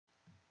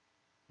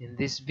In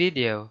this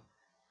video,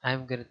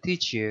 I'm going to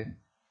teach you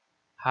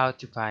how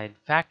to find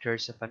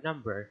factors of a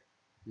number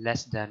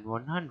less than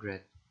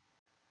 100.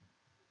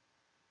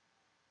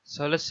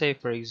 So let's say,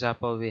 for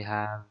example, we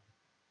have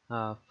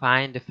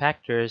find the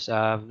factors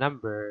of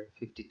number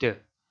 52.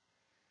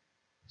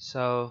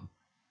 So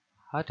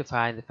how to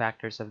find the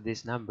factors of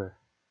this number?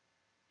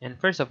 And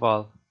first of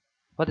all,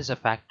 what is a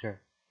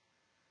factor?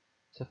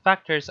 So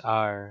factors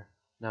are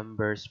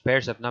numbers,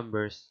 pairs of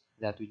numbers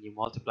that when you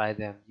multiply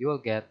them, you will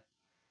get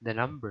the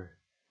number.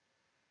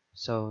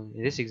 So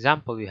in this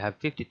example, we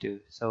have 52.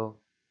 So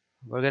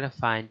we're going to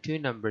find two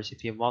numbers.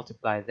 If you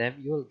multiply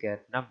them, you will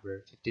get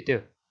number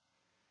 52.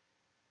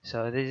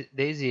 So the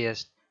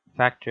easiest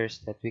factors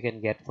that we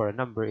can get for a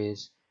number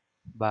is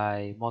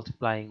by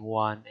multiplying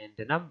 1 and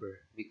the number,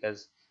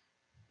 because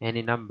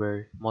any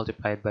number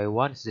multiplied by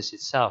 1 is just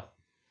itself.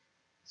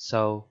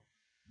 So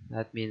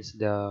that means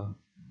the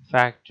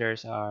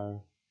factors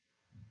are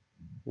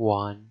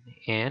 1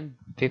 and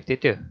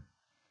 52.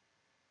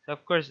 So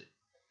of course,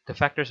 the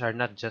factors are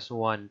not just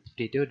 1,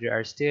 52. There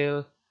are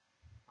still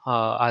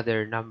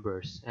other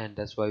numbers, and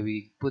that's why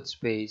we put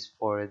space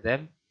for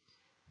them,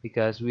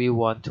 because we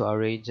want to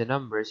arrange the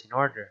numbers in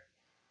order.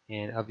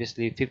 And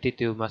obviously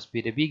 52 must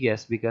be the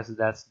biggest because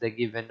that's the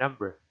given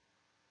number,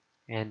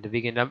 and the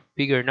the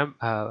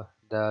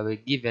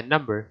given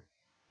number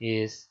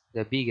is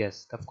the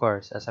biggest, of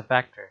course, as a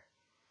factor.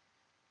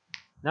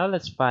 Now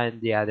let's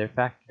find the other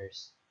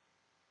factors.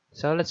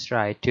 So let's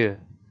try 2.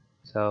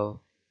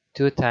 So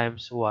 2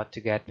 times what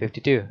to get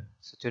 52?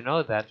 So to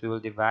know that, we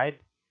will divide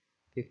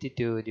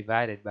 52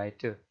 divided by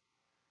 2.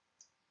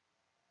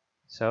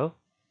 So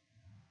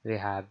we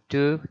have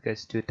 2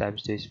 because 2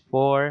 times 2 is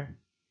 4,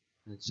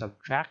 and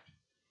subtract.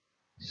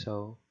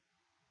 So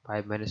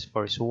 5 minus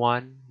 4 is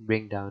 1,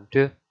 bring down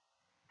 2.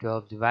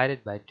 12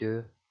 divided by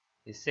 2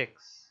 is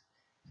 6.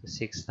 So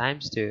 6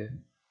 times 2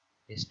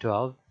 is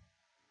 12.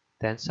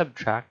 Then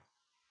subtract.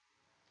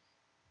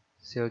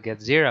 So you'll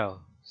get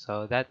 0.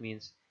 So that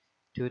means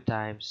 2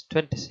 times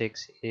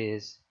 26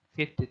 is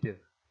 52.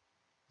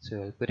 So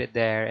we'll put it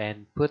there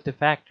and put the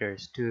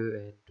factors 2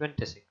 and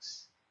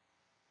 26.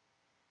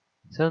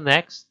 So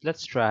next,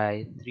 let's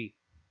try 3.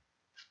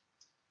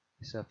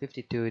 So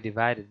 52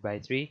 divided by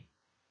 3.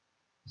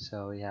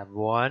 So we have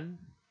 1.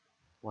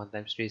 1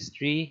 times 3 is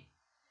 3.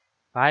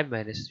 5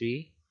 minus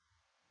 3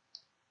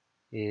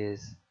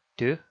 is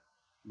 2.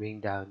 Bring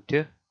down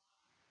 2.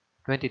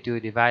 22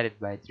 divided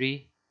by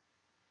 3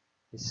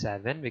 is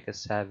 7,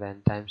 because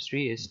 7 times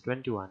 3 is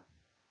 21.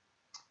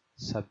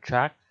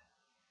 Subtract.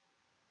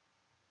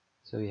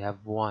 So we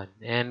have 1.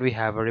 And we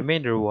have a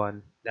remainder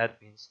 1. That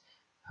means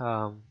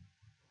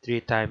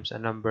 3 times a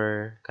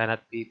number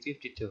cannot be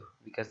 52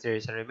 because there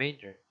is a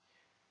remainder.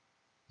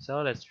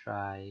 So let's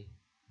try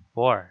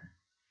 4.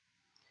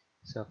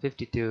 So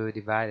 52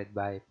 divided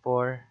by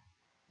 4.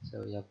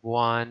 So we have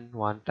 1.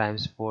 1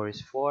 times 4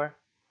 is 4.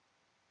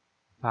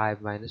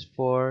 5 minus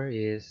 4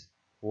 is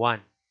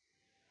 1.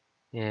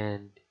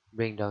 And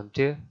bring down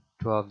 2.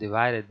 12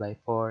 divided by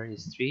 4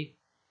 is 3.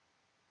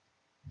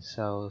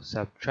 So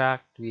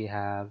subtract, we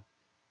have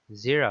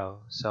 0.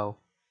 So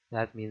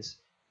that means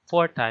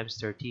 4 times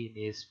 13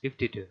 is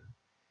 52.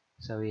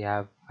 So we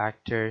have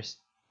factors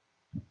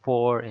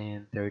 4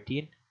 and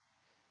 13.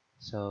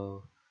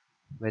 So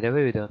by the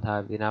way, we don't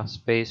have enough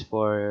space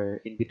for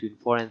in between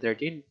 4 and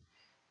 13.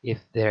 If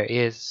there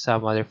is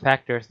some other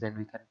factors, then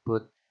we can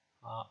put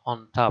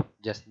on top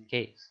just in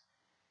case.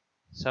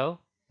 So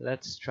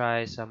let's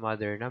try some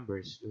other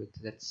numbers.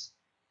 Let's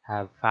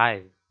have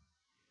 5.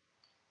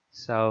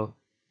 So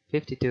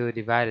 52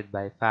 divided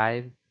by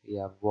 5, we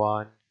have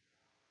 1,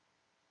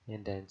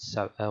 and then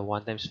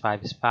 1 times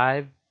 5 is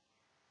 5,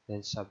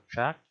 then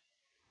subtract.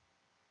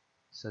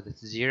 So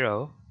that's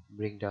 0.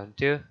 Bring down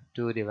 2.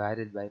 2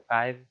 divided by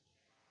 5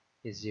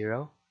 is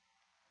 0.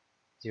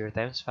 0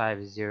 times 5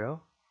 is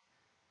 0.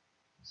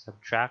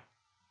 Subtract.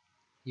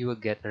 You will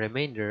get a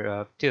remainder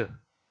of 2.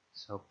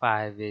 So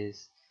 5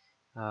 is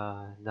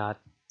not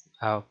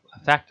a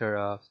factor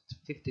of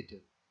 52.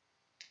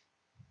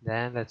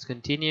 Then let's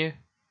continue.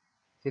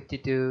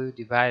 52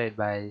 divided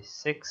by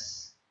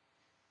 6.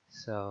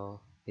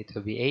 So it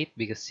will be 8,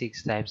 because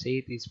 6 times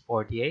 8 is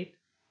 48.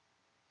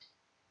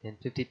 And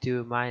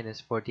 52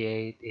 minus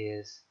 48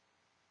 is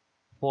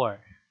 4.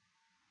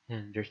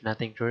 And there's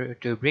nothing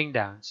to bring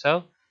down.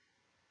 So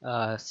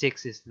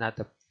 6 is not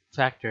a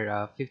factor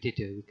of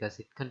 52 because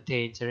it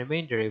contains a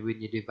remainder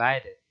when you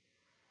divide it.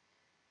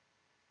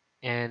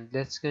 And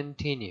let's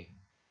continue.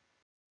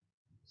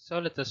 So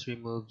let us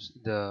remove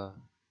the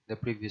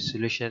previous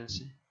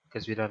solutions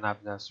because we don't have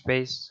enough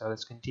space. So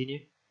let's continue.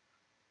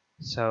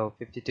 So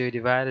 52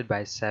 divided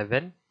by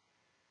 7.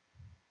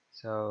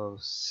 So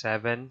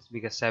 7,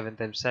 because 7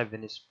 times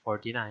 7 is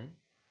 49.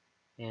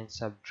 And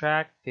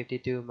subtract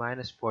 52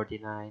 minus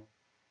 49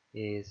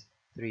 is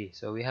 3.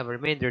 So we have a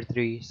remainder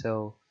 3.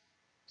 So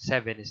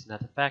 7 is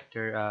not a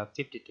factor of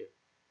 52.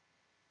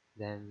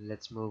 Then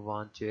let's move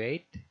on to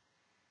 8.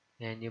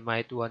 And you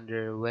might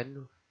wonder,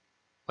 when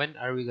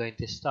are we going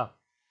to stop?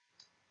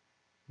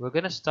 We're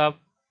going to stop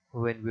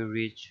when we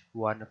reach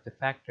one of the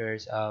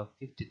factors of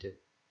 52.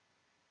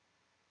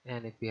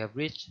 And if we have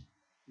reached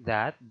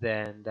that,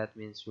 then that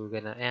means we're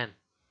gonna end.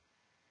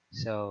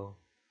 So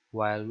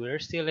while we're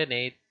still in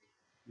 8,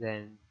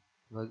 then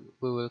we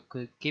will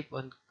keep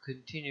on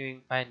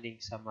continuing finding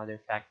some other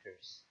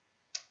factors.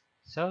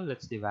 So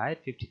let's divide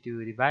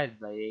 52 divided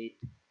by 8.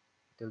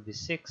 It will be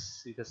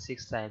 6 because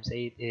 6 times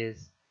 8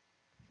 is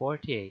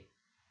 48.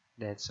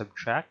 Then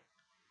subtract,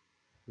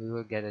 we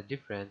will get a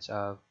difference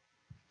of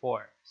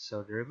 4.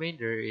 So the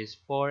remainder is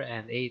 4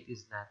 and 8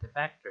 is not a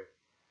factor.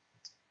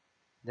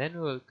 Then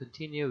we will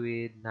continue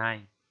with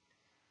 9.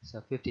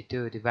 So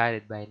 52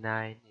 divided by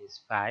 9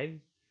 is 5.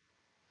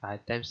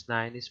 5 times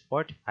 9 is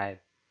 45.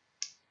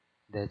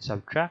 Then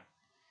subtract,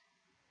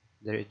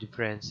 the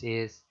difference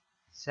is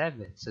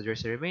 7. So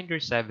there's a remainder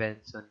 7,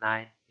 so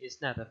 9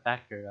 is not a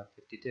factor of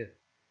 52.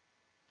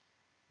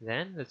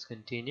 Then let's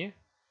continue.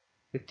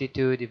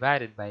 52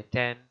 divided by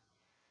 10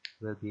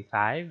 will be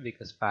 5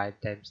 because 5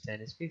 times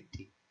 10 is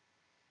 50.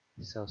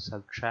 So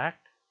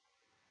subtract,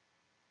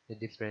 the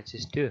difference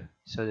is 2.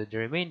 So the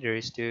remainder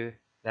is 2.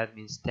 That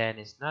means 10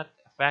 is not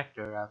a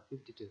factor of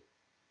 52.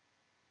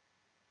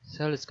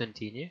 So let's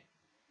continue.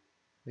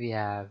 We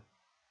have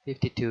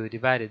 52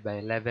 divided by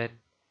 11.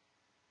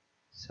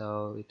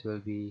 So it will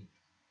be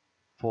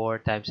 4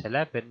 times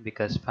 11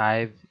 because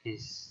 5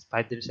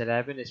 times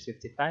 11 is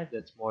 55.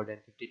 That's more than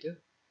 52.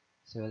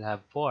 So we'll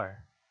have 4.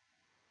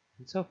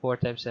 And so 4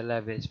 times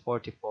 11 is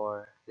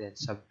 44. Then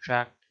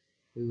subtract,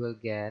 we will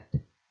get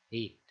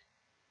 8.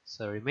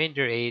 So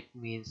remainder 8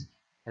 means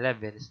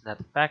 11 is not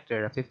a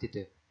factor of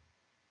 52.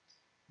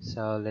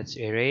 So let's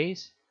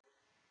erase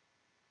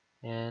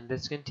and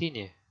let's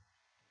continue.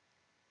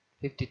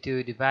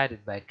 52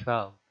 divided by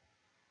 12.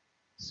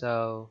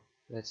 So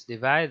let's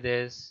divide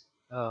this.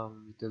 It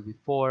will be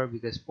 4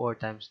 because 4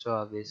 times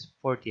 12 is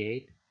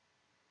 48.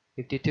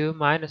 52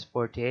 minus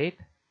 48,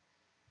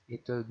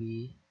 it will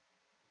be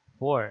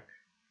 4.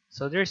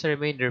 So there's a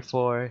remainder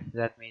 4.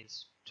 That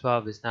means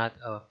 12 is not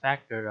a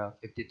factor of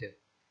 52.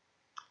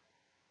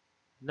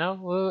 Now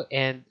we'll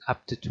end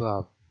up to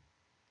 12.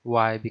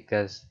 Why?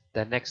 Because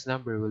the next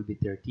number will be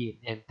 13,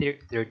 and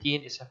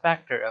 13 is a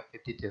factor of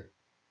 52.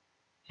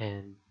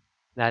 And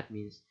that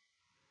means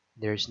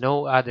there's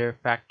no other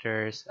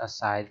factors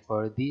aside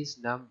for these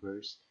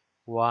numbers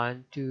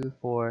 1, 2,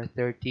 4,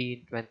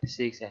 13,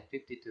 26, and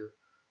 52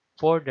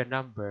 for the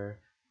number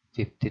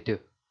 52.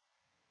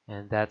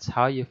 And that's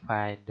how you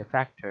find the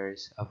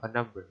factors of a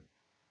number.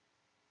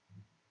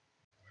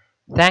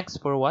 Thanks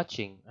for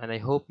watching, and I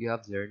hope you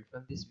have learned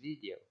from this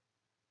video.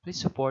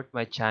 Please support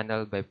my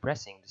channel by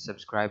pressing the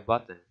subscribe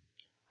button,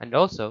 and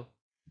also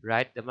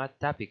write the math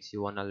topics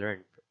you want to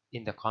learn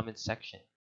in the comment section.